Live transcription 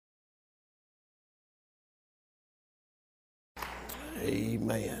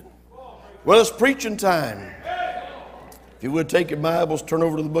Amen. Well, it's preaching time. If you would take your Bibles, turn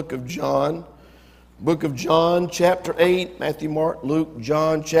over to the book of John. Book of John, chapter 8. Matthew, Mark, Luke,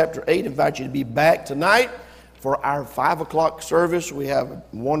 John, chapter 8. I invite you to be back tonight for our 5 o'clock service. We have a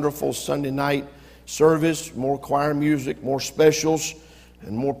wonderful Sunday night service, more choir music, more specials,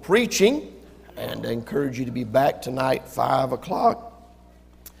 and more preaching. And I encourage you to be back tonight, 5 o'clock.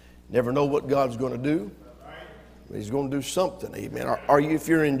 Never know what God's going to do. He's going to do something, amen. Are you, if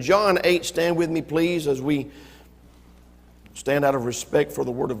you're in John 8, stand with me, please, as we stand out of respect for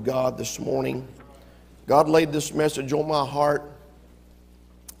the Word of God this morning. God laid this message on my heart.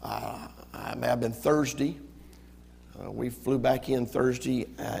 It may have been Thursday. We flew back in Thursday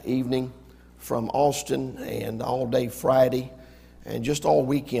evening from Austin, and all day Friday, and just all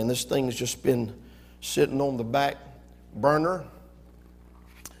weekend. This thing's just been sitting on the back burner,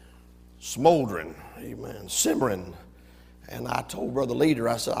 smoldering, amen, simmering. And I told Brother Leader,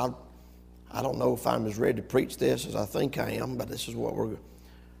 I said, I don't know if I'm as ready to preach this as I think I am, but this is what we're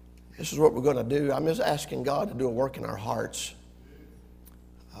going to do. I'm just asking God to do a work in our hearts.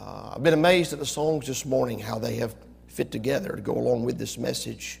 I've been amazed at the songs this morning, how they have fit together to go along with this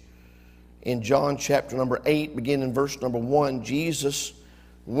message. In John chapter number 8, beginning in verse number 1, Jesus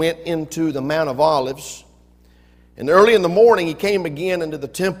went into the Mount of Olives. And early in the morning he came again into the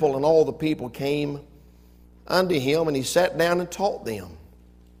temple, and all the people came unto him, and he sat down and taught them.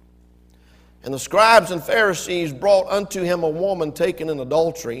 And the scribes and Pharisees brought unto him a woman taken in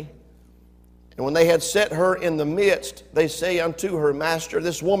adultery. And when they had set her in the midst, they say unto her, Master,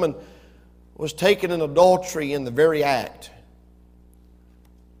 this woman was taken in adultery in the very act.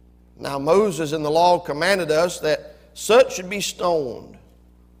 Now Moses in the law commanded us that such should be stoned.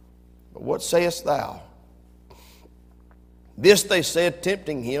 But what sayest thou? This they said,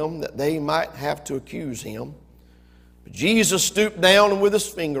 tempting him, that they might have to accuse him. But Jesus stooped down and with his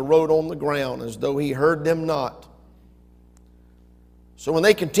finger wrote on the ground, as though he heard them not. So when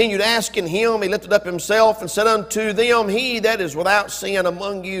they continued asking him, he lifted up himself and said unto them, He that is without sin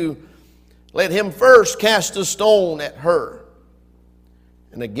among you, let him first cast a stone at her.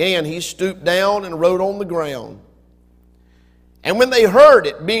 And again he stooped down and wrote on the ground. And when they heard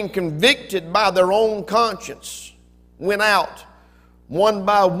it, being convicted by their own conscience, went out one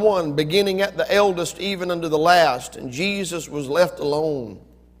by one, beginning at the eldest even unto the last. And Jesus was left alone,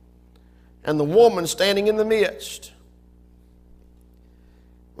 and the woman standing in the midst.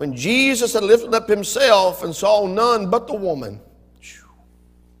 When Jesus had lifted up himself and saw none but the woman,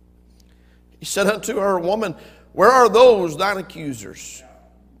 he said unto her, Woman, where are those thine accusers?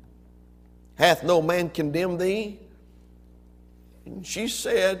 Hath no man condemned thee? And she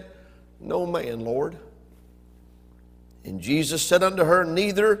said, No man, Lord. And Jesus said unto her,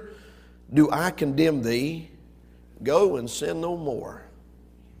 Neither do I condemn thee. Go and sin no more.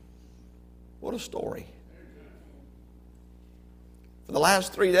 What a story. For the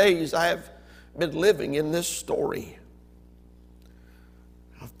last 3 days, I have been living in this story.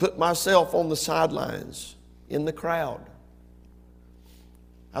 I've put myself on the sidelines, in the crowd.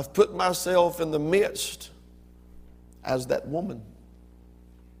 I've put myself in the midst as that woman.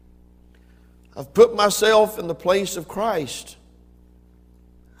 I've put myself in the place of Christ.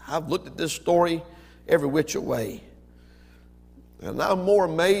 I've looked at this story every which way. And I'm more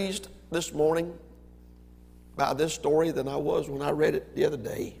amazed this morning by this story than I was when I read it the other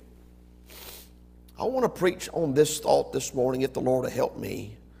day. I want to preach on this thought this morning, if the Lord will help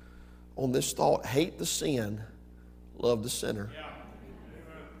me, on this thought: hate the sin, love the sinner.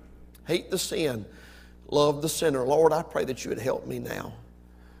 Hate the sin, love the sinner. Lord, I pray that you would help me now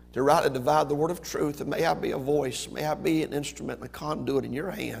to rightly divide the word of truth. And may I be a voice, may I be an instrument and a conduit in your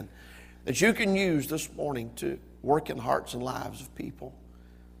hand that you can use this morning to work in hearts and lives of people.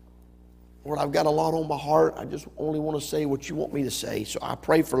 Lord, I've got a lot on my heart. I just only want to say what you want me to say. So I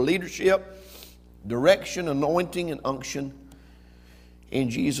pray for leadership, direction, anointing, and unction in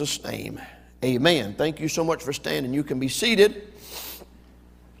Jesus' name. Amen. Thank you so much for standing. You can be seated.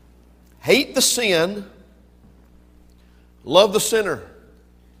 Hate the sin, love the sinner.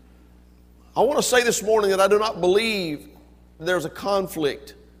 I want to say this morning that I do not believe there's a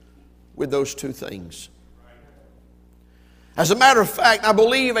conflict with those two things. As a matter of fact, I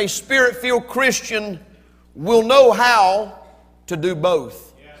believe a Spirit-filled Christian will know how to do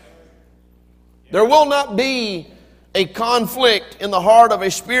both. There will not be a conflict in the heart of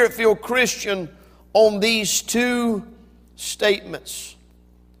a Spirit-filled Christian on these two statements.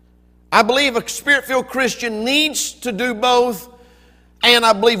 I believe a Spirit-filled Christian needs to do both, and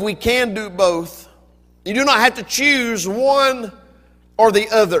I believe we can do both. You do not have to choose one or the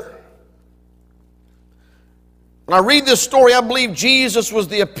other. When I read this story, I believe Jesus was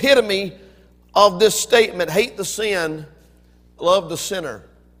the epitome of this statement: hate the sin, love the sinner.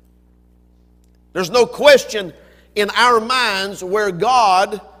 There's no question in our minds where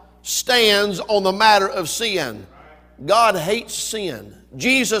God stands on the matter of sin. God hates sin.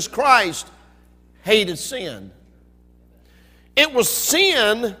 Jesus Christ hated sin. It was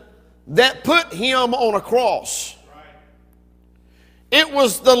sin that put him on a cross. It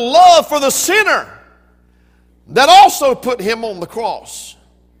was the love for the sinner that also put him on the cross.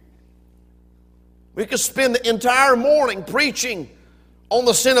 We could spend the entire morning preaching on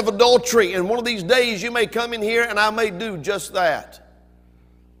the sin of adultery, and one of these days you may come in here and I may do just that.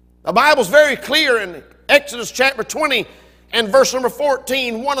 The Bible's very clear in Exodus chapter 20 and verse number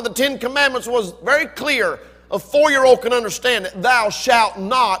 14. One of the 10 commandments was very clear. A 4-year-old can understand it. Thou shalt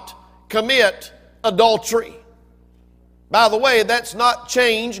not commit adultery. By the way, that's not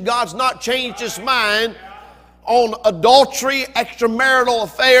changed. God's not changed His mind on adultery, extramarital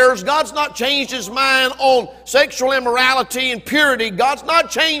affairs. God's not changed His mind on sexual immorality and purity. God's not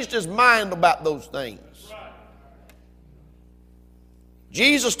changed His mind about those things.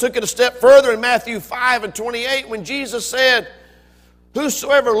 Jesus took it a step further in Matthew 5:28 when Jesus said,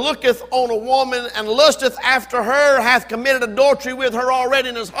 whosoever looketh on a woman and lusteth after her hath committed adultery with her already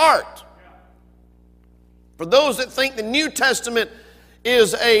in his heart. For those that think the New Testament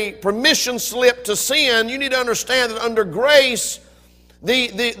is a permission slip to sin, you need to understand that under grace,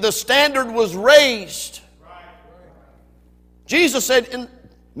 the standard was raised. Jesus said, and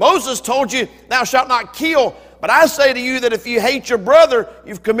Moses told you, thou shalt not kill. But I say to you that if you hate your brother,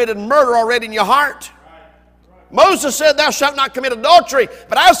 you've committed murder already in your heart. Moses said, thou shalt not commit adultery.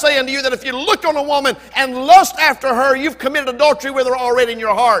 But I say unto you that if you look on a woman and lust after her, you've committed adultery with her already in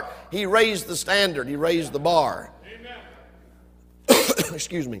your heart. He raised the standard. He raised the bar.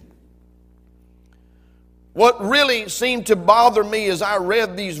 Excuse me. What really seemed to bother me as I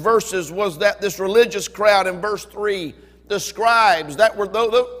read these verses was that this religious crowd in verse 3, the scribes, that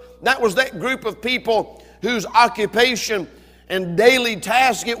was that group of people whose occupation and daily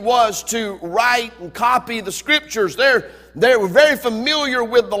task it was to write and copy the Scriptures. They were very familiar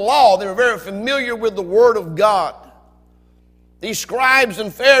with the law. They were very familiar with the Word of God. These scribes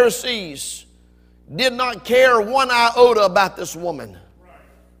and Pharisees did not care one iota about this woman.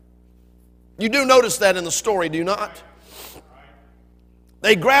 You do notice that in the story, do you not?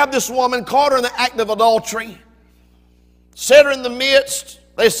 They grabbed this woman, caught her in the act of adultery, set her in the midst.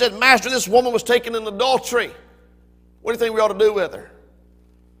 They said, Master, this woman was taken in adultery. What do you think we ought to do with her?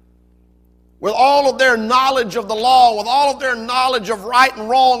 With all of their knowledge of the law, with all of their knowledge of right and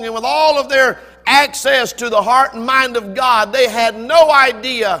wrong, and with all of their access to the heart and mind of God, they had no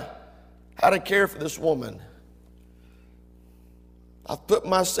idea how to care for this woman. I've put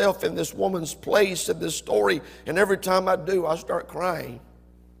myself in this woman's place in this story, and every time I do, I start crying.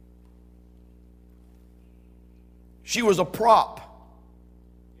 She was a prop.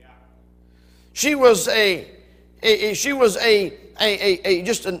 She was just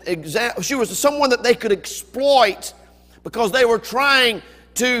an example. She was someone that they could exploit because they were trying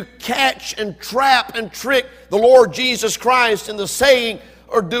to catch and trap and trick the Lord Jesus Christ into saying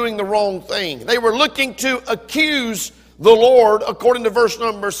or doing the wrong thing. They were looking to accuse the Lord according to verse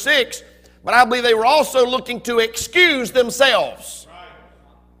number 6, but I believe they were also looking to excuse themselves.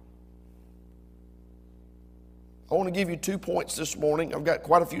 I want to give you 2 points this morning. I've got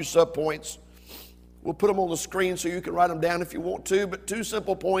quite a few sub-points. We'll put them on the screen so you can write them down if you want to, but 2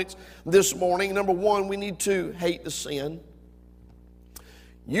 simple points this morning. Number 1, we need to hate the sin.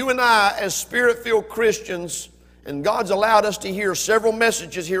 You and I, as Spirit-filled Christians, and God's allowed us to hear several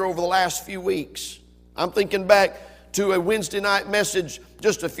messages here over the last few weeks. I'm thinking back to a Wednesday night message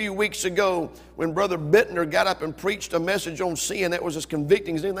just a few weeks ago when Brother Bittner got up and preached a message on sin that was as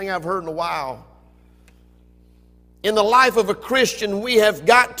convicting as anything I've heard in a while. In the life of a Christian, we have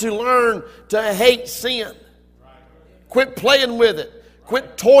got to learn to hate sin. Quit playing with it.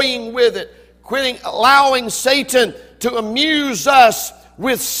 Quit toying with it. Quitting allowing Satan to amuse us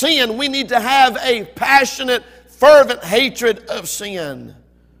with sin. We need to have a passionate, fervent hatred of sin.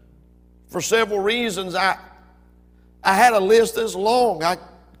 For several reasons, I had a list this long. I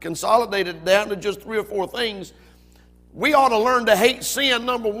consolidated it down to just 3 or 4 things. We ought to learn to hate sin,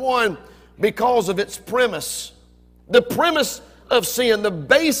 number 1, because of its premise. The premise of sin, the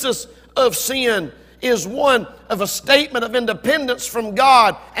basis of sin, is one of a statement of independence from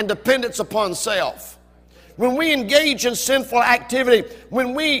God and dependence upon self. When we engage in sinful activity,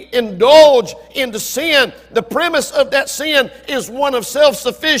 when we indulge into sin, the premise of that sin is one of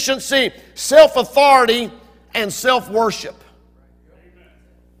self-sufficiency, self-authority, and self-worship.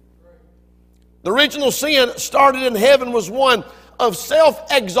 The original sin started in heaven was one of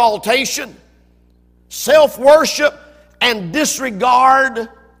self-exaltation, self-worship, and disregard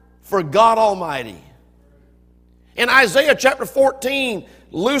for God Almighty. In Isaiah chapter 14,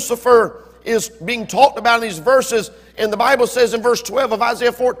 Lucifer is being talked about in these verses, and the Bible says in verse 12 of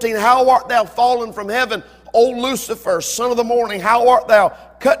Isaiah 14, "How art thou fallen from heaven, O Lucifer, son of the morning? How art thou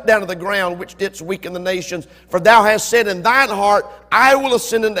cut down to the ground, which didst weaken the nations? For thou hast said in thine heart, I will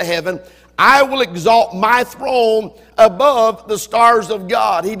ascend into heaven. I will exalt my throne above the stars of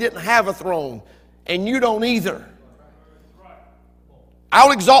God." He didn't have a throne, and you don't either. "I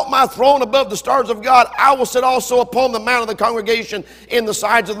will exalt my throne above the stars of God. I will sit also upon the mount of the congregation in the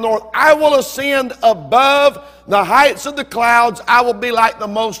sides of the north. I will ascend above the heights of the clouds. I will be like the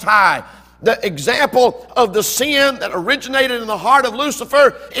Most High." The example of the sin that originated in the heart of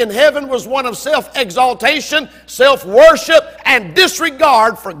Lucifer in heaven was one of self-exaltation, self-worship, and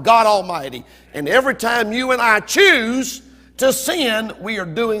disregard for God Almighty. And every time you and I choose to sin, we are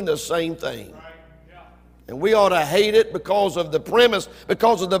doing the same thing. And we ought to hate it because of the premise,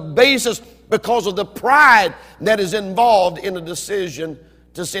 because of the basis, because of the pride that is involved in the decision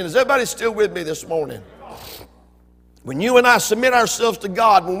to sin. Is everybody still with me this morning? When you and I submit ourselves to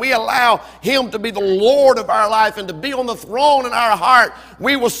God, when we allow Him to be the Lord of our life and to be on the throne in our heart,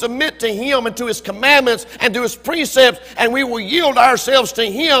 we will submit to Him and to His commandments and to His precepts, and we will yield ourselves to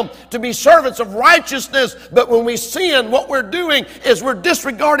Him to be servants of righteousness. But when we sin, what we're doing is we're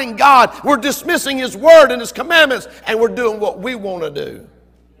disregarding God, we're dismissing His word and His commandments, and we're doing what we want to do.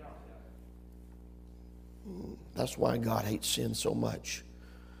 That's why God hates sin so much.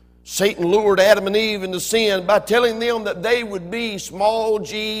 Satan lured Adam and Eve into sin by telling them that they would be small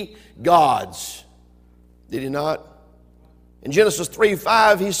g gods. Did he not? In Genesis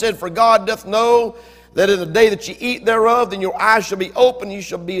 3:5, he said, "For God doth know that in the day that ye eat thereof, then your eyes shall be open, ye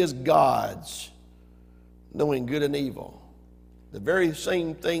shall be as gods, knowing good and evil." The very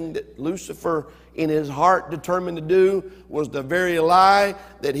same thing that Lucifer in his heart determined to do was the very lie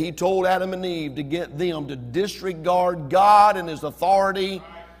that he told Adam and Eve to get them to disregard God and His authority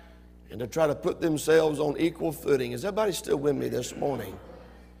and to try to put themselves on equal footing. Is everybody still with me this morning?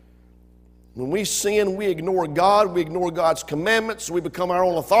 When we sin, we ignore God, we ignore God's commandments, we become our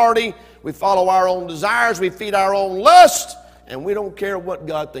own authority, we follow our own desires, we feed our own lust, and we don't care what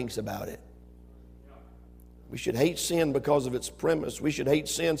God thinks about it. We should hate sin because of its premise. We should hate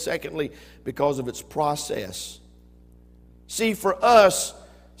sin, secondly, because of its process. See, for us,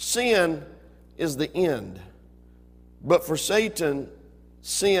 sin is the end. But for Satan,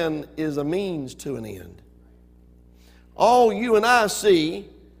 sin is a means to an end. All you and I see,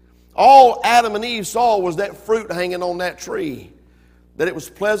 all Adam and Eve saw was that fruit hanging on that tree, that it was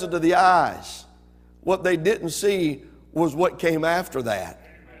pleasant to the eyes. What they didn't see was what came after that.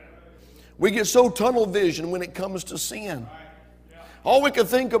 We get so tunnel vision when it comes to sin. All we can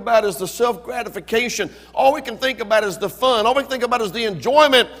think about is the self-gratification. All we can think about is the fun. All we can think about is the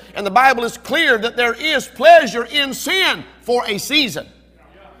enjoyment. And the Bible is clear that there is pleasure in sin for a season.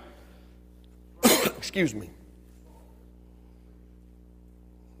 Excuse me.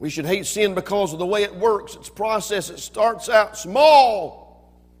 We should hate sin because of the way it works, its process. It starts out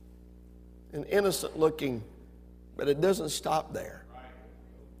small and innocent looking, but it doesn't stop there.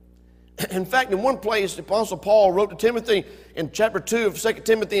 In fact, in one place, the Apostle Paul wrote to Timothy in chapter 2 of 2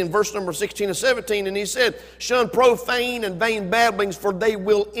 Timothy in verse number 16 and 17, and he said, "Shun profane and vain babblings, for they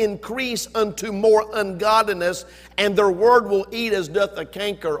will increase unto more ungodliness, and their word will eat as doth a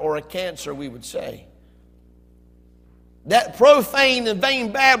canker," or a cancer, we would say. That profane and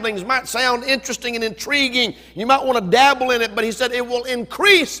vain babblings might sound interesting and intriguing. You might want to dabble in it, but he said it will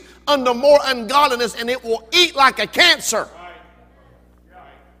increase unto more ungodliness, and it will eat like a cancer.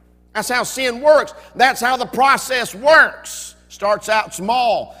 That's how sin works. That's how the process works. Starts out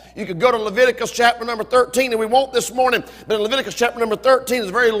small. You could go to Leviticus chapter number 13, and we won't this morning, but in Leviticus chapter number 13 is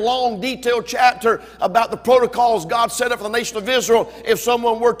a very long, detailed chapter about the protocols God set up for the nation of Israel if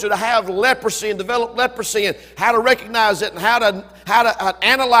someone were to have leprosy and develop leprosy, and how to recognize it, and how to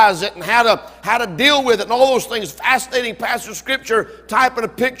analyze it, and how to deal with it, and all those things. Fascinating passage of Scripture, type and a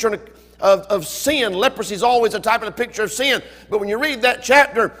picture of sin. Leprosy is always a type and a picture of sin. But when you read that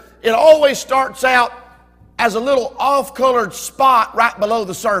chapter, it always starts out as a little off-colored spot right below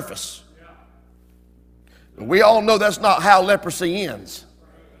the surface. We all know that's not how leprosy ends.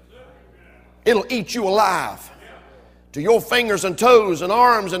 It'll eat you alive. To your fingers and toes and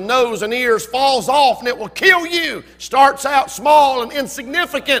arms and nose and ears, falls off and it will kill you. Starts out small and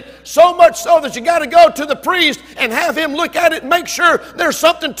insignificant, so much so that you got to go to the priest and have him look at it and make sure there's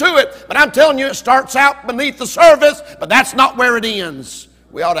something to it. But I'm telling you, it starts out beneath the surface, but that's not where it ends.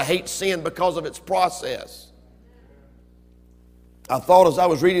 We ought to hate sin because of its process. I thought as I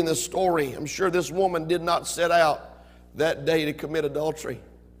was reading this story, I'm sure this woman did not set out that day to commit adultery.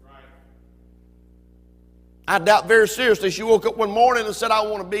 I doubt very seriously she woke up one morning and said, I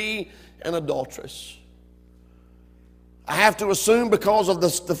want to be an adulteress. I have to assume because of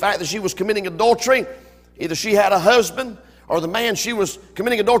the fact that she was committing adultery, either she had a husband or the man she was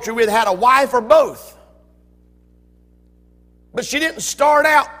committing adultery with had a wife or both. But she didn't start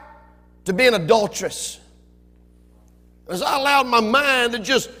out to be an adulteress. As I allowed my mind to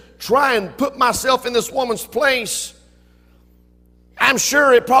just try and put myself in this woman's place, I'm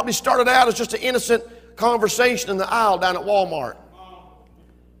sure it probably started out as just an innocent conversation in the aisle down at Walmart.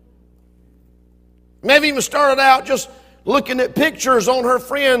 Maybe even started out just looking at pictures on her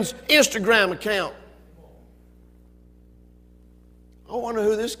friend's Instagram account. I wonder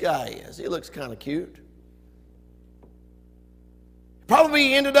who this guy is. He looks kind of cute.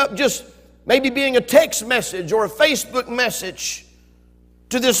 Probably ended up just maybe being a text message or a Facebook message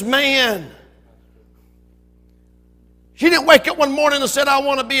to this man. She didn't wake up one morning and said, I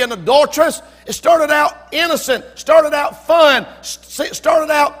want to be an adulteress. It started out innocent, started out fun,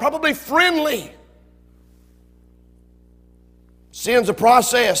 started out probably friendly. Sin's a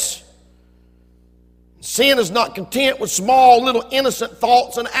process. Sin is not content with small, little innocent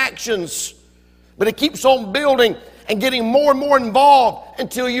thoughts and actions, but it keeps on building and getting more and more involved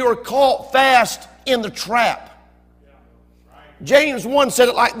until you are caught fast in the trap. James 1 said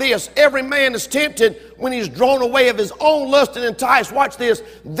it like this: every man is tempted when he is drawn away of his own lust and enticed. Watch this.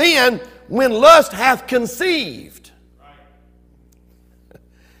 Then, when lust hath conceived,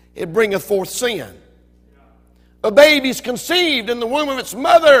 it bringeth forth sin. A baby's conceived in the womb of its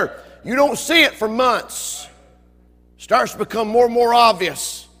mother. You don't see it for months. Starts to become more and more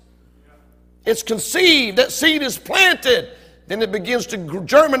obvious. It's conceived. That seed is planted. Then it begins to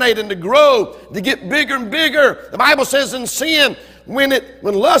germinate and to grow, to get bigger and bigger. The Bible says in sin, when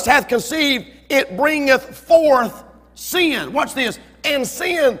lust hath conceived, it bringeth forth sin. Watch this. And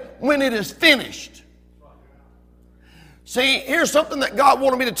sin when it is finished. See, here's something that God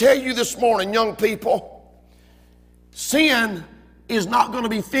wanted me to tell you this morning, young people. Sin is not going to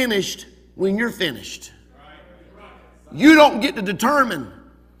be finished when you're finished. You don't get to determine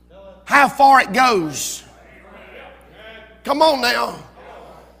how far it goes. Come on now.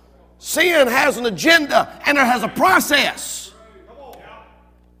 Sin has an agenda and it has a process.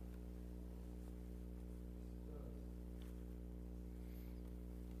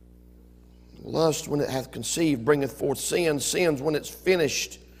 Lust, when it hath conceived, bringeth forth sin. Sins, when it's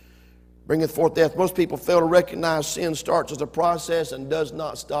finished, bringeth forth death. Most people fail to recognize sin starts as a process and does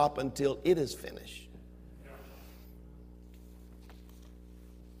not stop until it is finished.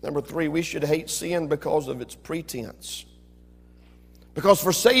 Number 3, we should hate sin because of its pretense. Because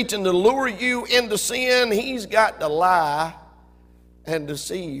for Satan to lure you into sin, he's got to lie and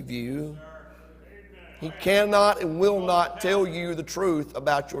deceive you. He cannot and will not tell you the truth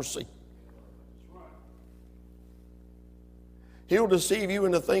about your sin. He'll deceive you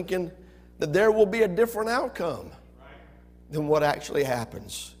into thinking that there will be a different outcome than what actually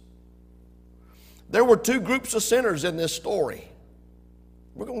happens. There were 2 groups of sinners in this story.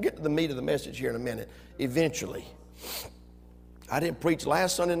 We're going to get to the meat of the message here in a minute, eventually. I didn't preach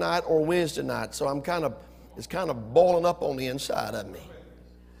last Sunday night or Wednesday night, so it's kind of boiling up on the inside of me.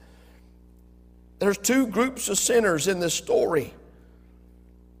 There's 2 groups of sinners in this story.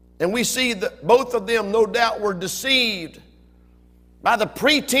 And we see that both of them, no doubt, were deceived by the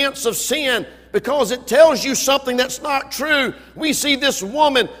pretense of sin because it tells you something that's not true. We see this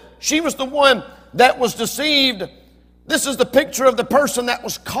woman, she was the one that was deceived. This is the picture of the person that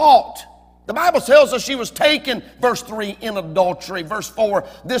was caught. The Bible tells us she was taken, verse 3, in adultery. Verse 4,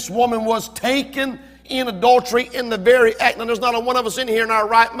 this woman was taken in adultery in the very act. Now, there's not a one of us in here in our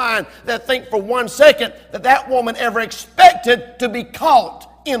right mind that think for 1 second that woman ever expected to be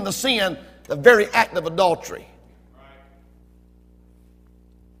caught in the sin, the very act of adultery.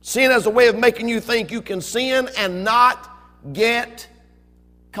 Sin has a way of making you think you can sin and not get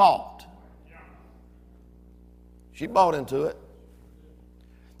caught. She bought into it.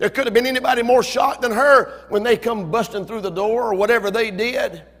 There could have been anybody more shocked than her when they come busting through the door or whatever they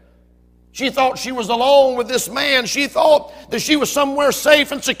did. She thought she was alone with this man. She thought that she was somewhere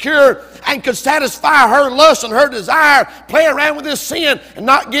safe and secure and could satisfy her lust and her desire, play around with this sin and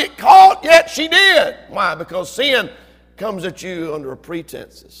not get caught, yet she did. Why? Because sin comes at you under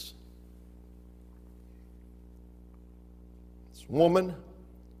pretenses. This woman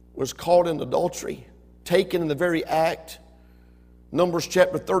was caught in adultery, taken in the very act. Numbers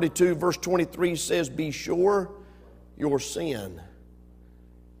chapter 32 verse 23 says, be sure your sin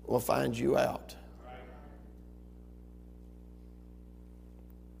will find you out.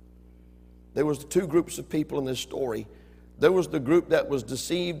 There was two groups of people in this story. There was the group that was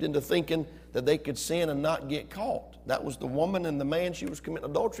deceived into thinking that they could sin and not get caught. That was the woman and the man she was committing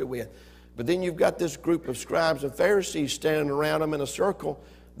adultery with. But then you've got this group of scribes and Pharisees standing around them in a circle.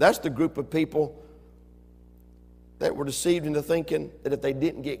 That's the group of people that were deceived into thinking that if they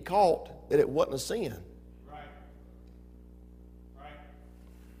didn't get caught, that it wasn't a sin.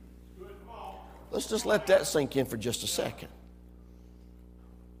 Let's just let that sink in for just a second.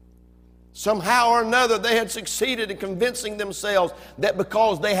 Somehow or another, they had succeeded in convincing themselves that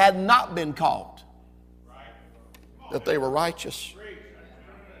because they had not been caught, that they were righteous.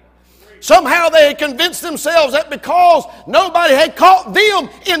 Somehow they had convinced themselves that because nobody had caught them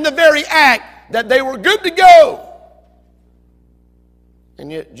in the very act, that they were good to go. And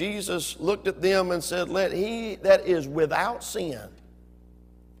yet Jesus looked at them and said, "Let he that is without sin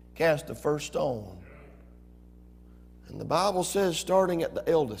cast the first stone." And the Bible says, starting at the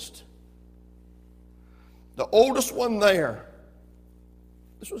eldest, the oldest one there.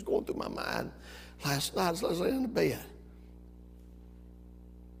 This was going through my mind last night as I was laying in the bed.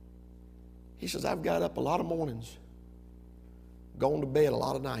 He says, "I've got up a lot of mornings, gone to bed a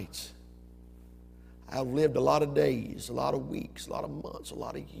lot of nights. I've lived a lot of days, a lot of weeks, a lot of months, a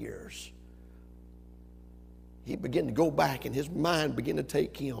lot of years." He began to go back, and his mind began to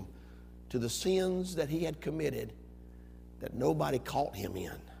take him to the sins that he had committed that nobody caught him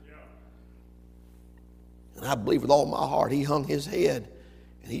in. And I believe with all my heart, he hung his head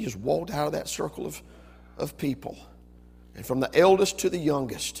and he just walked out of that circle of people. And from the eldest to the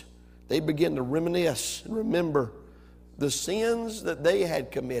youngest, they began to reminisce and remember the sins that they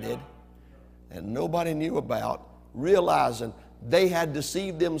had committed and nobody knew about, realizing they had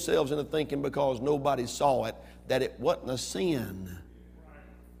deceived themselves into thinking because nobody saw it, that it wasn't a sin.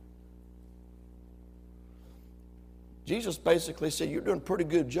 Jesus basically said, "You're doing a pretty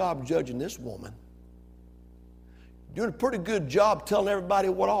good job judging this woman. Doing a pretty good job telling everybody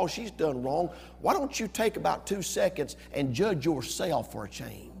what all she's done wrong. Why don't you take about 2 seconds and judge yourself for a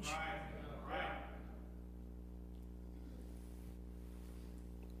change?"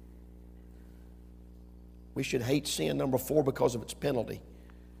 We should hate sin, number 4, because of its penalty.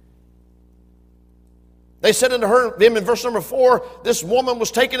 They said unto them in verse number 4, this woman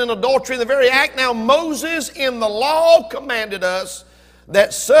was taken in adultery in the very act. Now Moses in the law commanded us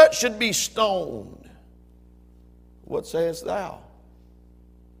that such should be stoned. What sayest thou?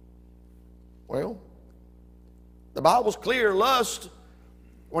 Well, the Bible's clear. Lust,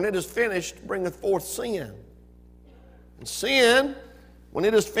 when it is finished, bringeth forth sin. And sin, when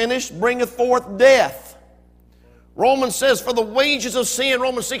it is finished, bringeth forth death. Romans says, for the wages of sin,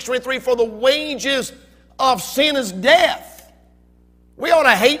 Romans 6:23, for the wages of sin is death. We ought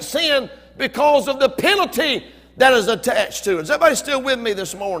to hate sin because of the penalty that is attached to it. Is everybody still with me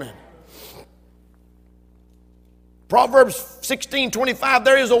this morning? Proverbs 16:25,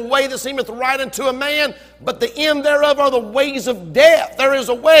 there is a way that seemeth right unto a man, but the end thereof are the ways of death. There is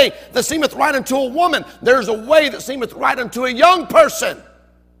a way that seemeth right unto a woman. There is a way that seemeth right unto a young person,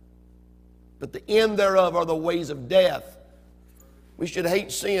 but the end thereof are the ways of death. We should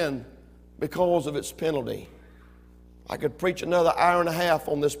hate sin because of its penalty. I could preach another hour and a half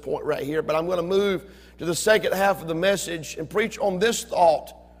on this point right here, but I'm going to move to the second half of the message and preach on this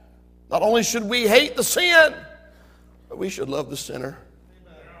thought. Not only should we hate the sin, but we should love the sinner.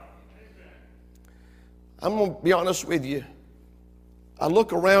 I'm going to be honest with you. I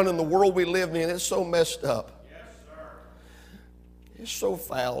look around in the world we live in, it's so messed up. It's so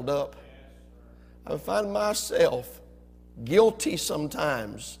fouled up. I find myself guilty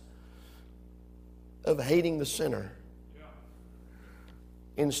sometimes of hating the sinner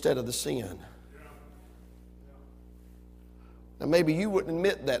instead of the sin. Now maybe you wouldn't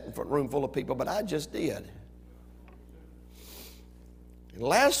admit that in a room full of people, but I just did. And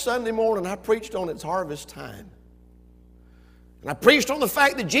last Sunday morning I preached on it's harvest time. And I preached on the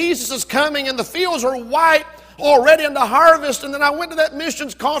fact that Jesus is coming and the fields are white already into harvest. And then I went to that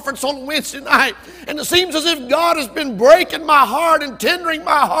missions conference on Wednesday night, and it seems as if God has been breaking my heart and tendering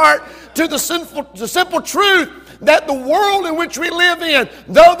my heart to the simple truth that the world in which we live in,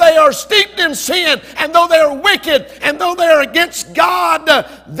 though they are steeped in sin, and though they are wicked, and though they are against God,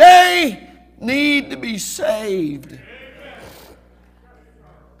 they need to be saved.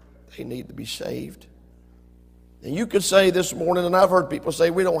 They need to be saved. And you could say this morning, and I've heard people say,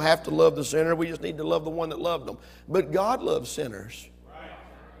 we don't have to love the sinner, we just need to love the one that loved them. But God loves sinners.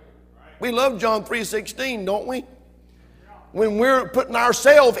 We love John 3:16, don't we? When we're putting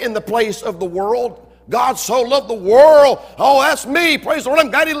ourselves in the place of the world, God so loved the world. Oh, that's me. Praise the Lord.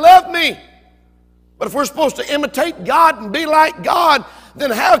 I'm glad He loved me. But if we're supposed to imitate God and be like God,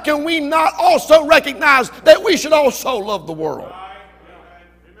 then how can we not also recognize that we should also love the world?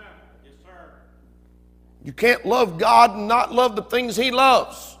 You can't love God and not love the things He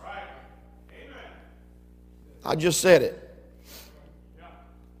loves. I just said it.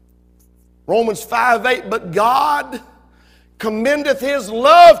 Romans 5:8, but God commendeth His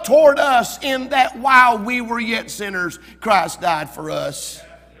love toward us in that while we were yet sinners, Christ died for us.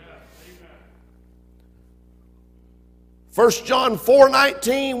 1 John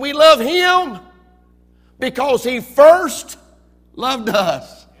 4:19, we love Him because He first loved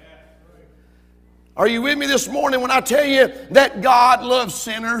us. Are you with me this morning when I tell you that God loves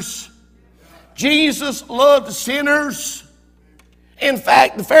sinners? Jesus loved sinners. In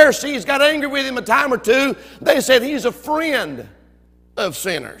fact, the Pharisees got angry with Him a time or two. They said He's a friend of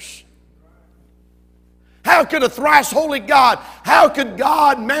sinners. How could a thrice holy God, how could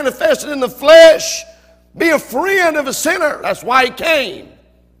God manifested in the flesh be a friend of a sinner? That's why He came.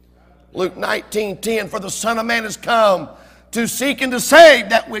 Luke 19:10, for the Son of Man has come to seek and to save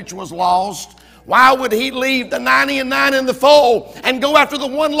that which was lost. Why would He leave the 99 in the fold and go after the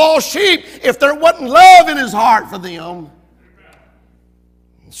one lost sheep if there wasn't love in His heart for them?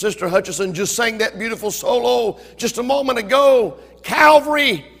 Sister Hutchison just sang that beautiful solo just a moment ago.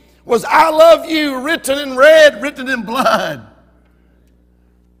 Calvary was I love you written in red, written in blood.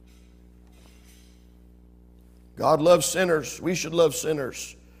 God loves sinners. We should love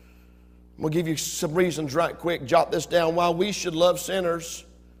sinners. I'm going to give you some reasons right quick. Jot this down. Why we should love sinners.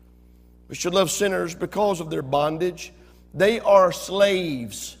 We should love sinners because of their bondage. They are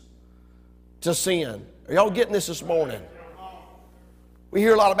slaves to sin. Are y'all getting this morning? We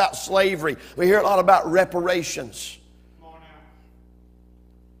hear a lot about slavery. We hear a lot about reparations.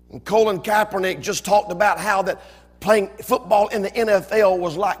 And Colin Kaepernick just talked about how that playing football in the NFL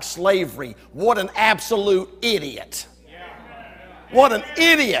was like slavery. What an absolute idiot. What an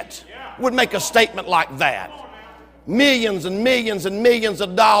idiot would make a statement like that. Millions and millions and millions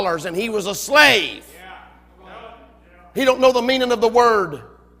of dollars, and he was a slave. He don't know the meaning of the word.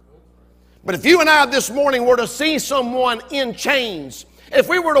 But if you and I this morning were to see someone in chains, if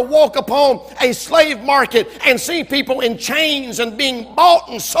we were to walk upon a slave market and see people in chains and being bought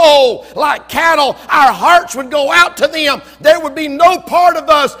and sold like cattle, our hearts would go out to them. There would be no part of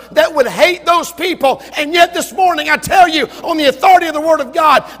us that would hate those people. And yet this morning I tell you on the authority of the Word of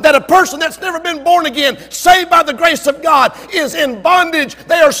God that a person that's never been born again, saved by the grace of God, is in bondage.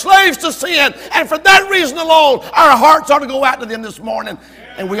 They are slaves to sin. And for that reason alone, our hearts ought to go out to them this morning.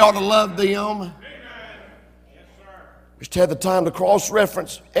 And we ought to love them. Just had the time to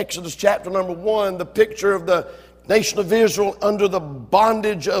cross-reference Exodus chapter number 1, the picture of the nation of Israel under the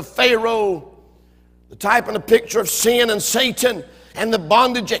bondage of Pharaoh, the type and a picture of sin and Satan, and the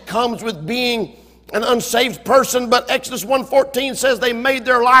bondage that comes with being an unsaved person. But Exodus 1:14 says they made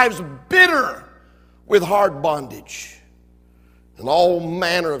their lives bitter with hard bondage, and all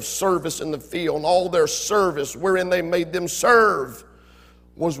manner of service in the field, and all their service wherein they made them serve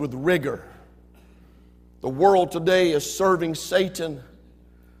was with rigor. The world today is serving Satan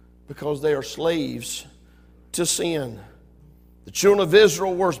because they are slaves to sin. The children of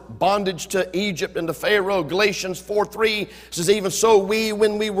Israel were bondage to Egypt and to Pharaoh. Galatians 4:3 says, even so we,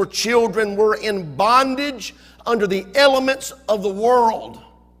 when we were children, were in bondage under the elements of the world.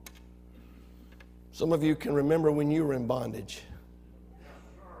 Some of you can remember when you were in bondage.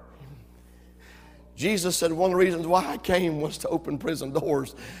 Jesus said one of the reasons why I came was to open prison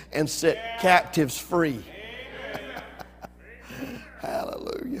doors and set captives free.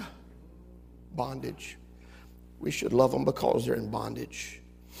 Hallelujah. Bondage. We should love them because they're in bondage.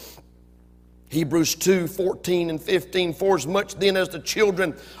 Hebrews 2:14 and 15, for as much then as the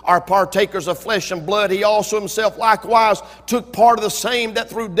children are partakers of flesh and blood, he also himself likewise took part of the same, that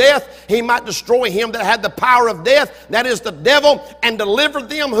through death he might destroy him that had the power of death, that is the devil, and deliver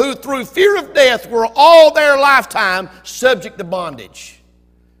them who through fear of death were all their lifetime subject to bondage.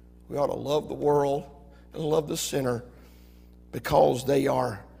 We ought to love the world and love the sinner because they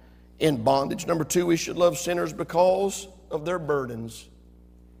are in bondage. Number 2, we should love sinners because of their burdens.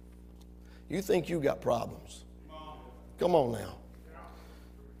 You think you got problems. Come on now.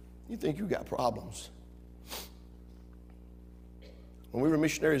 You think you got problems. When we were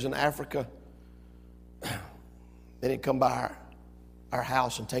missionaries in Africa, they didn't come by our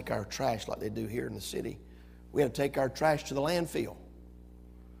house and take our trash like they do here in the city. We had to take our trash to the landfill.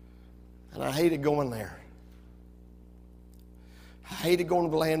 And I hated going there. I hated going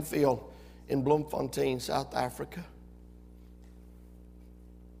to the landfill in Bloemfontein, South Africa.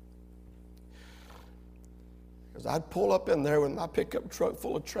 Because I'd pull up in there with my pickup truck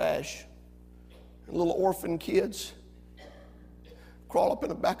full of trash, and little orphan kids crawl up in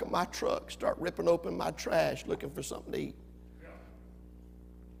the back of my truck, start ripping open my trash looking for something to eat.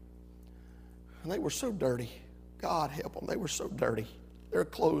 And they were so dirty. God help them. They were so dirty. Their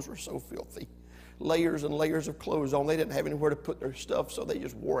clothes were so filthy. Layers and layers of clothes on. They didn't have anywhere to put their stuff, so they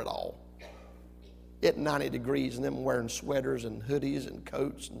just wore it all. At 90 degrees, and them wearing sweaters and hoodies and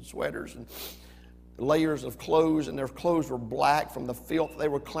coats and sweaters and layers of clothes, and their clothes were black from the filth they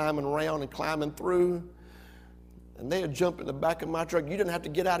were climbing around and climbing through. And they had jumped in the back of my truck. You didn't have to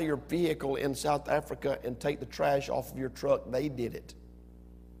get out of your vehicle in South Africa and take the trash off of your truck. They did it.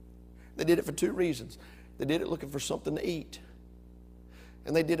 They did it for two reasons. They did it looking for something to eat.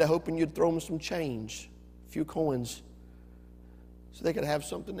 And they did it hoping you'd throw them some change, a few coins, so they could have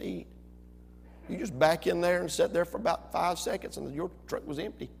something to eat. You just back in there and sit there for about 5 seconds and your truck was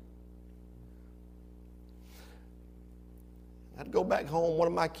empty. I'd go back home, one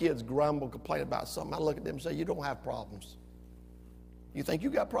of my kids grumble, complain about something. I'd look at them and say, you don't have problems. You think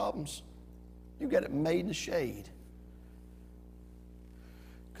you got problems? You got it made to shade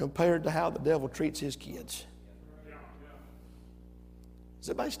compared to how the devil treats his kids. Is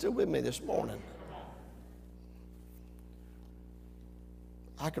everybody still with me this morning?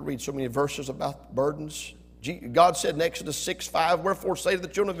 I could read so many verses about burdens. God said in Exodus 6:5, wherefore say to the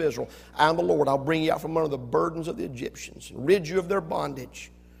children of Israel, I am the Lord, I'll bring you out from under the burdens of the Egyptians and rid you of their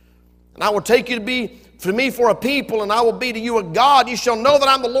bondage. And I will take you to be to me for a people, and I will be to you a God. You shall know that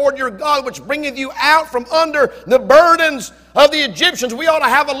I'm the Lord your God, which bringeth you out from under the burdens of the Egyptians. We ought to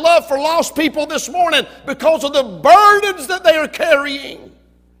have a love for lost people this morning because of the burdens that they are carrying.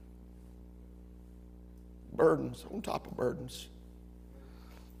 Burdens on top of burdens.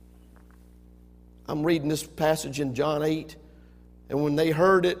 I'm reading this passage in John 8, and when they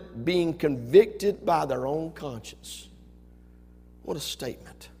heard it, being convicted by their own conscience. What a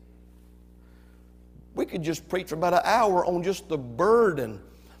statement. We could just preach for about an hour on just the burden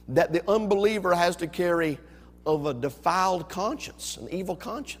that the unbeliever has to carry of a defiled conscience, an evil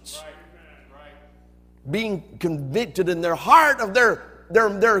conscience. Right. Being convicted in their heart of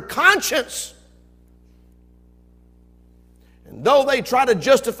their conscience. And though they try to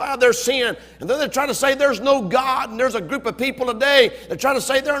justify their sin, and though they try to say there's no God, and there's a group of people today that try to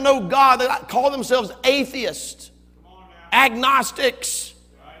say there's no God, they call themselves atheists, agnostics.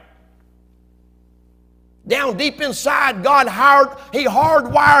 Down deep inside, God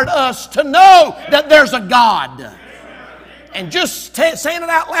hardwired us to know that there's a God. And just saying it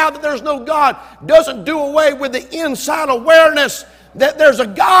out loud that there's no God doesn't do away with the inside awareness that there's a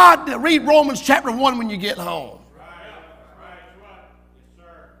God. Read Romans chapter 1 when you get home.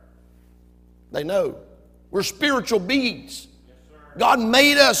 They know. We're spiritual beings. God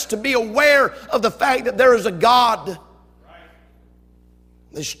made us to be aware of the fact that there is a God.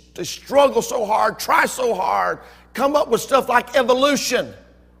 They struggle so hard, try so hard, come up with stuff like evolution.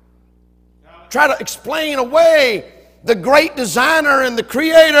 Try to explain away the great designer and the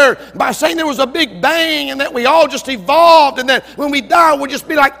creator by saying there was a big bang and that we all just evolved and that when we die we'll just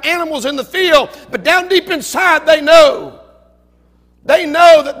be like animals in the field. But down deep inside they know. They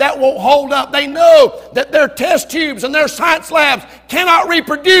know that that won't hold up. They know that their test tubes and their science labs cannot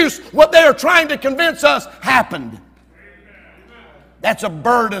reproduce what they are trying to convince us happened. That's a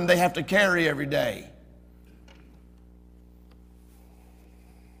burden they have to carry every day.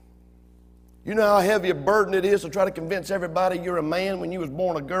 You know how heavy a burden it is to try to convince everybody you're a man when you was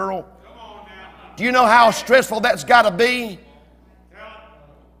born a girl? Do you know how stressful that's got to be?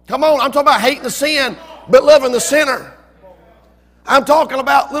 Come on, I'm talking about hating the sin but loving the sinner. I'm talking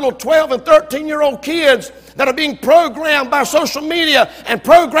about little 12 and 13-year-old kids that are being programmed by social media and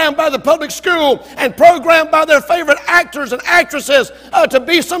programmed by the public school and programmed by their favorite actors and actresses to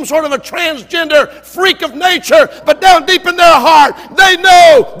be some sort of a transgender freak of nature. But down deep in their heart, they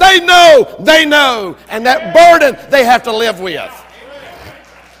know. And that burden they have to live with.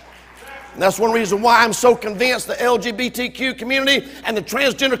 And that's one reason why I'm so convinced the LGBTQ community and the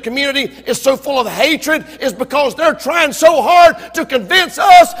transgender community is so full of hatred, is because they're trying so hard to convince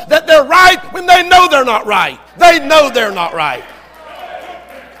us that they're right when they know they're not right. They know they're not right.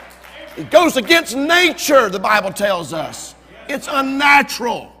 It goes against nature, the Bible tells us. It's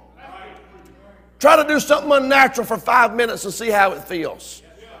unnatural. Try to do something unnatural for 5 minutes and see how it feels.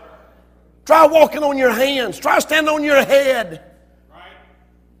 Try walking on your hands. Try standing on your head.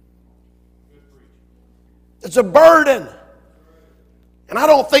 It's a burden. And I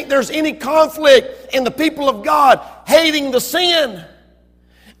don't think there's any conflict in the people of God hating the sin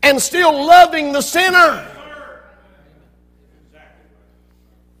and still loving the sinner.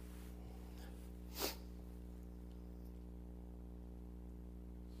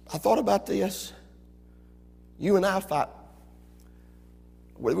 I thought about this. You and I fight.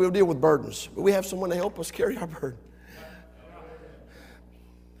 We'll deal with burdens, but we have someone to help us carry our burden.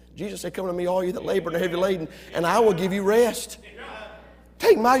 Jesus said, come to me, all you that labor and are heavy laden, and I will give you rest.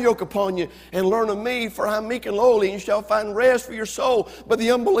 Take my yoke upon you and learn of me, for I am meek and lowly, and you shall find rest for your soul. But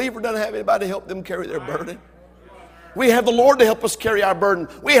the unbeliever doesn't have anybody to help them carry their burden. We have the Lord to help us carry our burden.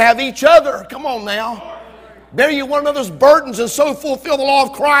 We have each other. Come on now. Bear you one another's burdens and so fulfill the law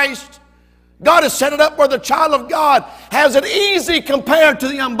of Christ. God has set it up where the child of God has it easy compared to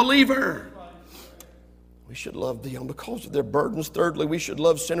the unbeliever. We should love the young because of their burdens. Thirdly, we should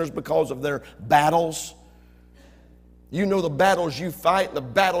love sinners because of their battles. You know the battles you fight and the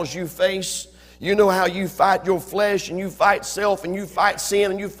battles you face. You know how you fight your flesh and you fight self and you fight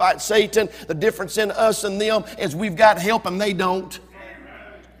sin and you fight Satan. The difference in us and them is we've got help and they don't.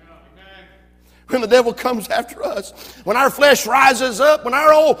 When the devil comes after us, when our flesh rises up, when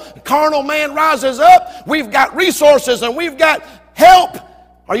our old carnal man rises up, we've got resources and we've got help.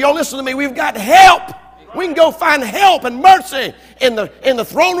 Are y'all listening to me? We've got help. We can go find help and mercy in the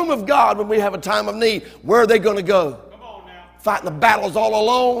throne room of God when we have a time of need. Where are they going to go? Fighting the battles all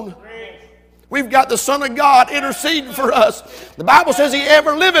alone? We've got the Son of God interceding for us. The Bible says He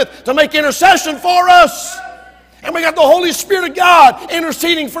ever liveth to make intercession for us. And we got the Holy Spirit of God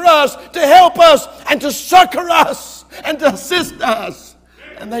interceding for us to help us and to succor us and to assist us.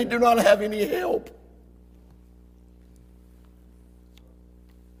 And they do not have any help.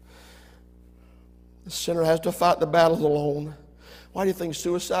 The sinner has to fight the battles alone. Why do you think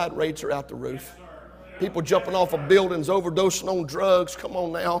suicide rates are out the roof? People jumping off of buildings, overdosing on drugs. Come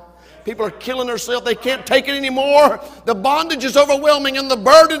on now. People are killing themselves. They can't take it anymore. The bondage is overwhelming and the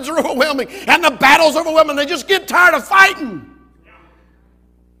burdens are overwhelming and the battle's overwhelming. They just get tired of fighting.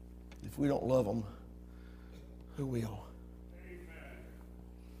 If we don't love them, who will?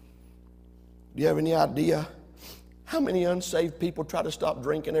 Do you have any idea how many unsaved people try to stop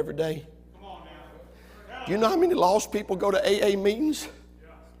drinking every day? Do you know how many lost people go to AA meetings?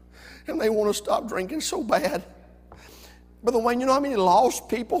 And they want to stop drinking so bad. Brother Wayne, you know how many lost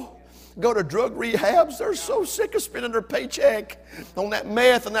people go to drug rehabs? They're so sick of spending their paycheck on that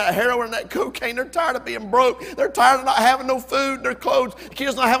meth and that heroin and that cocaine. They're tired of being broke. They're tired of not having no food, their clothes. The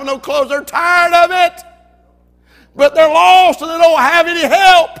kids not having no clothes. They're tired of it. But they're lost and they don't have any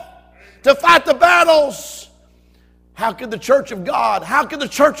help to fight the battles. How could the church of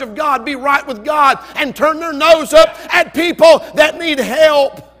God be right with God and turn their nose up at people that need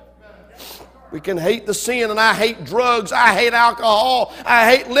help? We can hate the sin, and I hate drugs, I hate alcohol,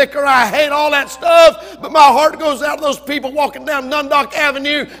 I hate liquor, I hate all that stuff. But my heart goes out to those people walking down Nundock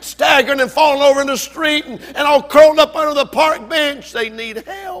Avenue, staggering and falling over in the street and all curled up under the park bench. They need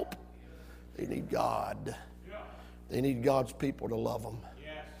help. They need God. They need God's people to love them.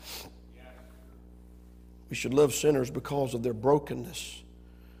 We should love sinners because of their brokenness.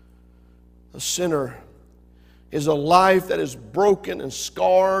 A sinner is a life that is broken and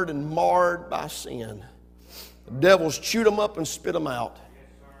scarred and marred by sin. The devil's chewed them up and spit them out.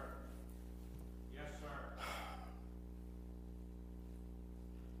 Yes, sir.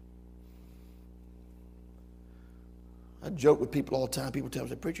 I joke with people all the time. People tell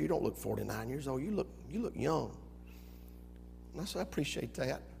me, "Preacher, you don't look 49 years old. You look young." And I say, "I appreciate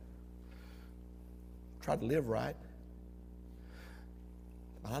that. Try to live right."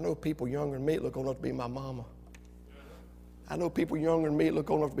 But I know people younger than me look old enough to be my mama. I know people younger than me look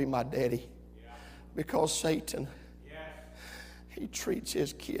old enough to be my daddy. Because Satan, he treats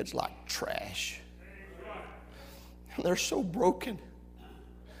his kids like trash. And they're so broken.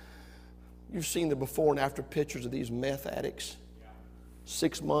 You've seen the before and after pictures of these meth addicts.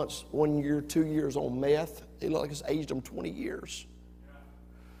 6 months, 1 year, 2 years on meth. They look like it's aged them 20 years.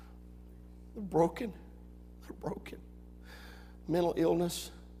 They're broken. They're broken. Mental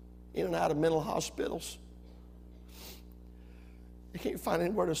illness, in and out of mental hospitals. They can't find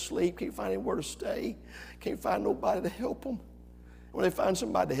anywhere to sleep, can't find anywhere to stay, can't find nobody to help them. When they find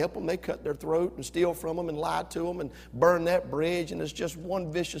somebody to help them, they cut their throat and steal from them and lie to them and burn that bridge, and it's just one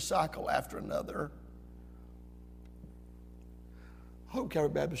vicious cycle after another. I hope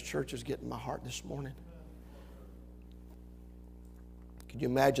Calvary Baptist Church is getting my heart this morning. Can you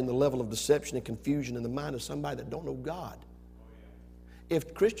imagine the level of deception and confusion in the mind of somebody that don't know God?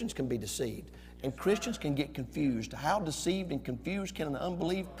 If Christians can be deceived, And Christians can get confused. How deceived and confused can an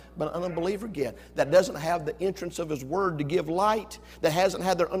unbeliever get that doesn't have the entrance of His Word to give light, that hasn't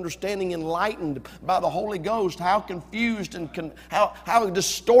had their understanding enlightened by the Holy Ghost? How confused and how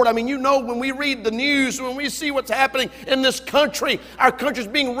distorted. I mean, you know, when we read the news, when we see what's happening in this country, our country's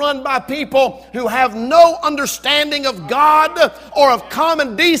being run by people who have no understanding of God or of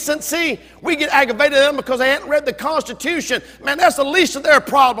common decency. We get aggravated at them because they haven't read the Constitution. Man, that's the least of their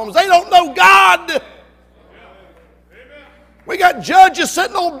problems. They don't know God. We got judges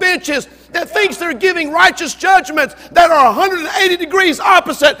sitting on benches that thinks they're giving righteous judgments that are 180 degrees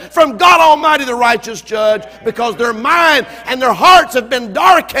opposite from God Almighty, the righteous judge, because their mind and their hearts have been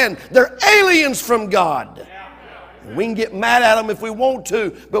darkened. They're aliens from God. We can get mad at them if we want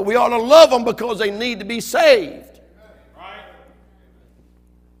to, but we ought to love them because they need to be saved.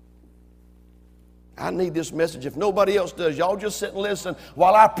 I need this message. If nobody else does, y'all just sit and listen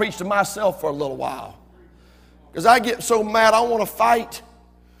while I preach to myself for a little while. Because I get so mad, I want to fight.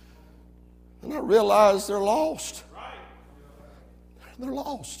 And I realize they're lost. They're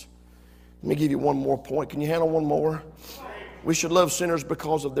lost. Let me give you one more point. Can you handle one more? We should love sinners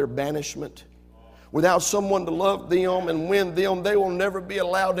because of their banishment. Without someone to love them and win them, they will never be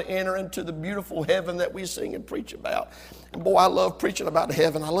allowed to enter into the beautiful heaven that we sing and preach about. And boy, I love preaching about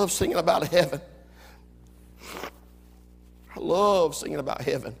heaven. I love singing about heaven. I love singing about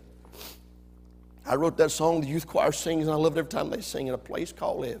heaven. I wrote that song the youth choir sings, and I love it every time they sing in a place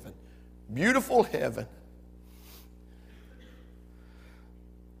called heaven. Beautiful heaven.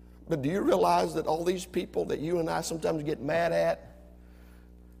 But do you realize that all these people that you and I sometimes get mad at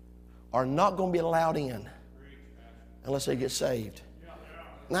are not going to be allowed in unless they get saved?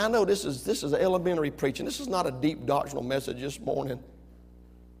 Now I know this is elementary preaching. This is not a deep doctrinal message this morning.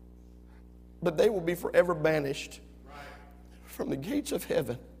 But they will be forever banished from the gates of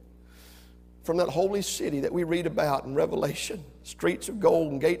heaven, from that holy city that we read about in Revelation. Streets of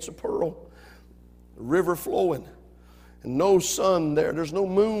gold and gates of pearl, the river flowing, and no sun there. There's no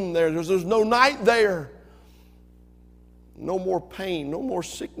moon there. There's no night there. No more pain, no more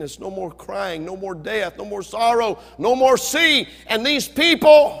sickness, no more crying, no more death, no more sorrow, no more sea. And these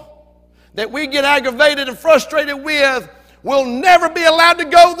people that we get aggravated and frustrated with will never be allowed to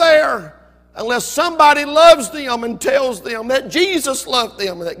go there unless somebody loves them and tells them that Jesus loved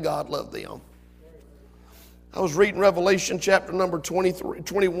them and that God loved them. I was reading Revelation chapter number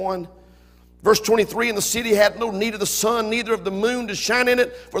 21, verse 23, and the city had no need of the sun, neither of the moon to shine in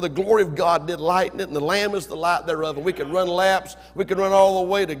it, for the glory of God did lighten it, and the Lamb is the light thereof. And we could run laps. We could run all the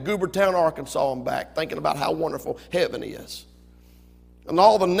way to Goobertown, Arkansas and back, thinking about how wonderful heaven is. And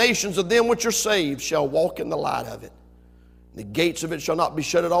all the nations of them which are saved shall walk in the light of it. The gates of it shall not be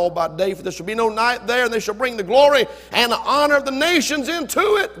shut at all by day, for there shall be no night there, and they shall bring the glory and the honor of the nations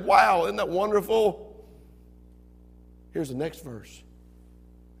into it. Wow, isn't that wonderful? Here's the next verse.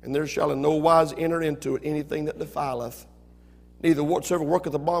 And there shall in no wise enter into it anything that defileth, neither whatsoever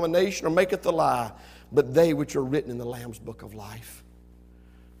worketh abomination or maketh a lie, but they which are written in the Lamb's book of life.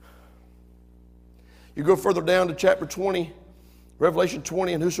 You go further down to chapter 20, Revelation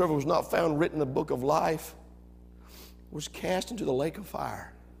 20, and whosoever was not found written in the book of life was cast into the lake of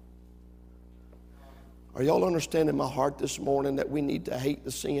fire. Are y'all understanding my heart this morning that we need to hate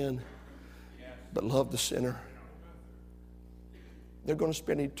the sin but love the sinner? They're going to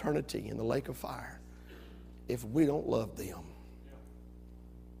spend eternity in the lake of fire if we don't love them.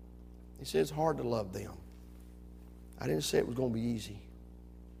 He said it's hard to love them. I didn't say it was going to be easy.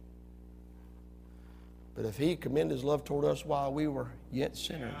 But if He commended His love toward us while we were yet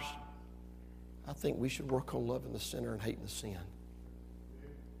sinners, I think we should work on loving the sinner and hating the sin.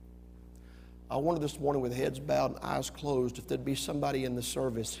 I wonder this morning with heads bowed and eyes closed if there'd be somebody in the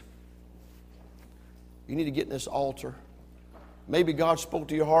service. You need to get in this altar. Maybe God spoke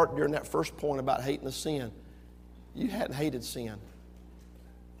to your heart during that first point about hating the sin. You hadn't hated sin.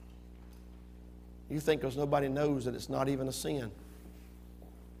 You think because nobody knows that it's not even a sin.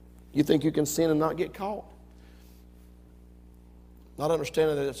 You think you can sin and not get caught. Not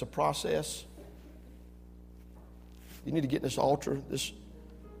understanding that it's a process. You need to get in this altar.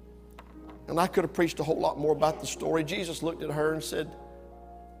 And I could have preached a whole lot more about the story. Jesus looked at her and said,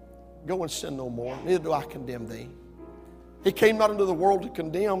 "Go and sin no more. Neither do I condemn thee." He came not into the world to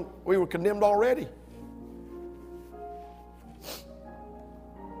condemn. We were condemned already.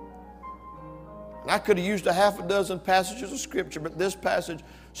 And I could have used a half a dozen passages of Scripture, but this passage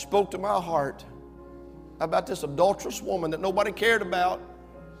spoke to my heart about this adulterous woman that nobody cared about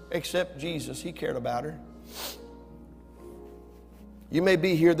except Jesus. He cared about her. You may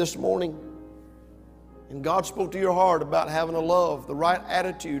be here this morning And God spoke to your heart about having a love, the right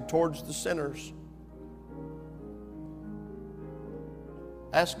attitude towards the sinners.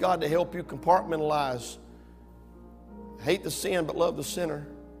 Ask God to help you compartmentalize. Hate the sin, but love the sinner.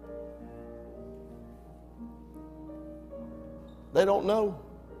 They don't know.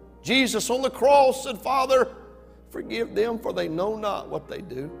 Jesus on the cross said, Father, forgive them, for they know not what they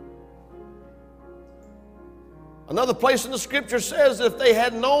do. Another place in the Scripture says if they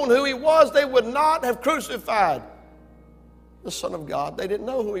had known who He was, they would not have crucified the Son of God. They didn't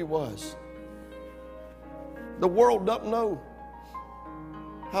know who He was. The world doesn't know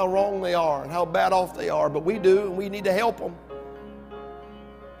how wrong they are and how bad off they are, but we do, and we need to help them.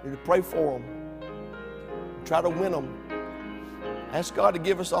 We need to pray for them. Try to win them. Ask God to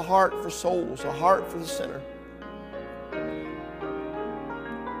give us a heart for souls, a heart for the sinner.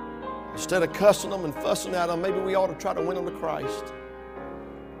 Instead of cussing them and fussing at them, maybe we ought to try to win them to Christ.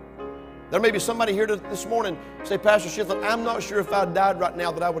 There may be somebody here this morning say, Pastor Shiflin, I'm not sure if I died right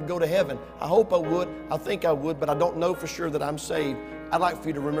now that I would go to heaven. I hope I would. I think I would, but I don't know for sure that I'm saved. I'd like for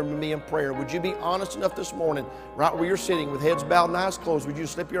you to remember me in prayer. Would you be honest enough this morning, right where you're sitting with heads bowed and eyes closed, would you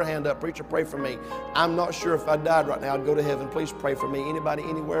slip your hand up? Preacher, pray for me. I'm not sure if I died right now I'd go to heaven. Please pray for me. Anybody,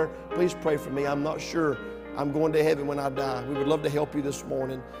 anywhere, please pray for me. I'm not sure I'm going to heaven when I die. We would love to help you this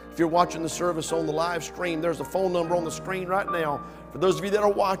morning. If you're watching the service on the live stream, there's a phone number on the screen right now. For those of you that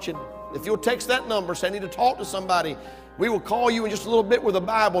are watching, if you'll text that number, say I need to talk to somebody, we will call you in just a little bit with a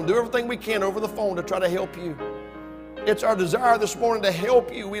Bible and do everything we can over the phone to try to help you. It's our desire this morning to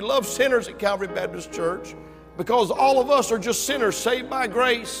help you. We love sinners at Calvary Baptist Church because all of us are just sinners saved by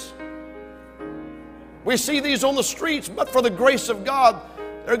grace. We see these on the streets, but for the grace of God,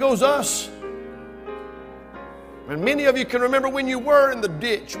 there goes us. And many of you can remember when you were in the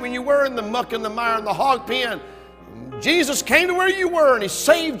ditch, when you were in the muck and the mire and the hog pen. Jesus came to where you were and He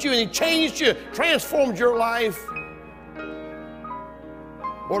saved you and He changed you, transformed your life.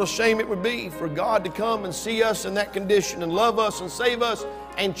 What a shame it would be for God to come and see us in that condition and love us and save us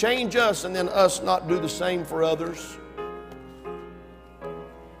and change us and then us not do the same for others.